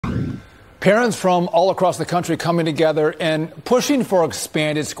Parents from all across the country coming together and pushing for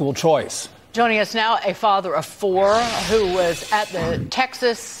expanded school choice. Joining us now, a father of four who was at the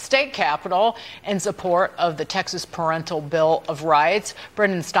Texas state capitol in support of the Texas Parental Bill of Rights.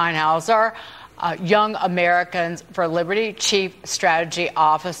 Brendan Steinhauser, Young Americans for Liberty Chief Strategy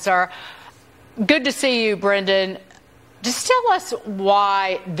Officer. Good to see you, Brendan. Just tell us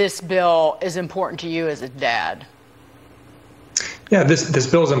why this bill is important to you as a dad. Yeah, this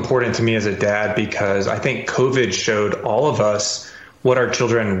bill is important to me as a dad because I think COVID showed all of us what our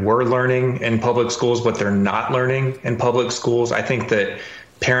children were learning in public schools, what they're not learning in public schools. I think that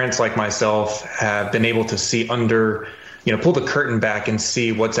parents like myself have been able to see pull the curtain back and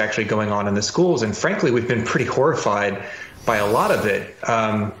see what's actually going on in the schools. And frankly, we've been pretty horrified by a lot of it.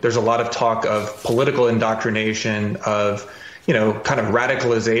 There's a lot of talk of political indoctrination, of, kind of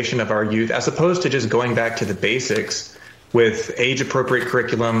radicalization of our youth, as opposed to just going back to the basics with age-appropriate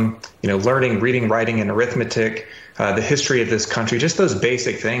curriculum, learning, reading, writing, and arithmetic, the history of this country, just those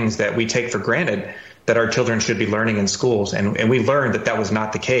basic things that we take for granted that our children should be learning in schools. And we learned that was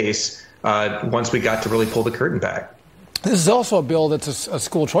not the case once we got to really pull the curtain back. This is also a bill that's a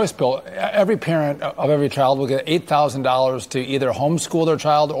school choice bill. Every parent of every child will get $8,000 to either homeschool their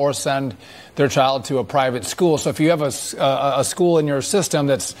child or send their child to a private school. So if you have a school in your system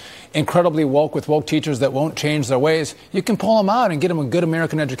that's incredibly woke with woke teachers that won't change their ways, you can pull them out and get them a good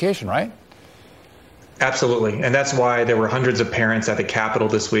American education, right? Absolutely. And that's why there were hundreds of parents at the Capitol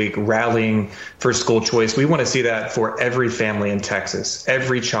this week rallying for school choice. We want to see that for every family in Texas.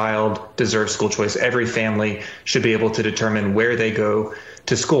 Every child deserves school choice. Every family should be able to determine where they go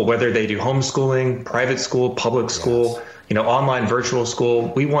to school, whether they do homeschooling, private school, public school, online virtual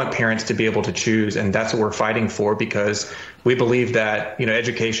school. We want parents to be able to choose. And that's what we're fighting for, because we believe that,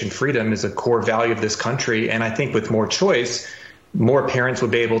 education freedom is a core value of this country. And I think with more choice, more parents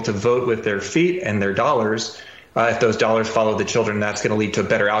would be able to vote with their feet and their dollars. If those dollars follow the children, that's going to lead to a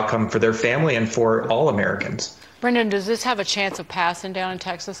better outcome for their family and for all Americans. Brendan, does this have a chance of passing down in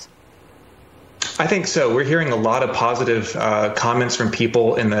Texas? I think so. We're hearing a lot of positive comments from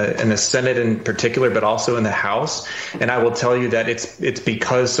people in the Senate in particular, but also in the House. And I will tell you that it's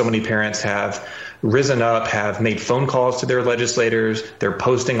because so many parents have risen up, have made phone calls to their legislators. They're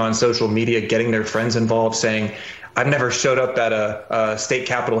posting on social media, getting their friends involved, saying, I've never showed up at a state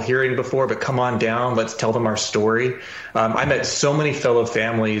capitol hearing before, but come on down. Let's tell them our story. I met so many fellow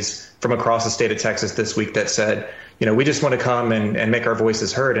families from across the state of Texas this week that said, we just want to come and make our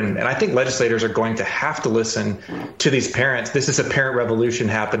voices heard. And I think legislators are going to have to listen to these parents. This is a parent revolution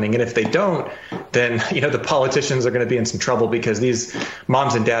happening. And if they don't, then, the politicians are going to be in some trouble, because these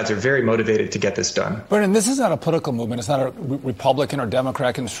moms and dads are very motivated to get this done. Brendan, this is not a political movement. It's not a Republican or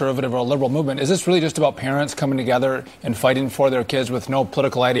Democrat, conservative or liberal movement. Is this really just about parents coming together and fighting for their kids with no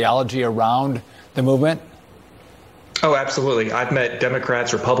political ideology around the movement? Oh, absolutely. I've met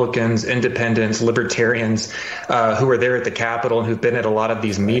Democrats, Republicans, independents, libertarians who are there at the Capitol and who've been at a lot of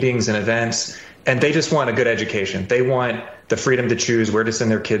these meetings and events, and they just want a good education. They want the freedom to choose where to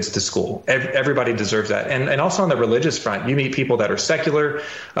send their kids to school. Everybody deserves that. And also on the religious front, you meet people that are secular,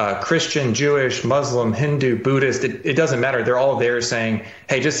 Christian, Jewish, Muslim, Hindu, Buddhist. It doesn't matter. They're all there saying,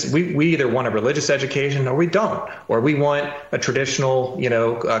 hey, we either want a religious education or we don't, or we want a traditional,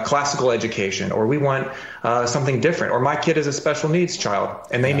 classical education, or we want something different, or my kid is a special needs child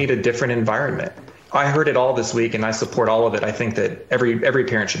and they need a different environment. I heard it all this week and I support all of it. I think that every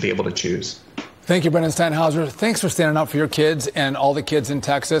parent should be able to choose. Thank you, Brendan Steinhauser. Thanks for standing up for your kids and all the kids in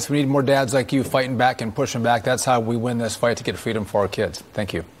Texas. We need more dads like you fighting back and pushing back. That's how we win this fight to get freedom for our kids.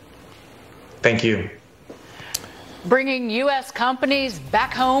 Thank you. Thank you. Bringing U.S. companies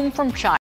back home from China.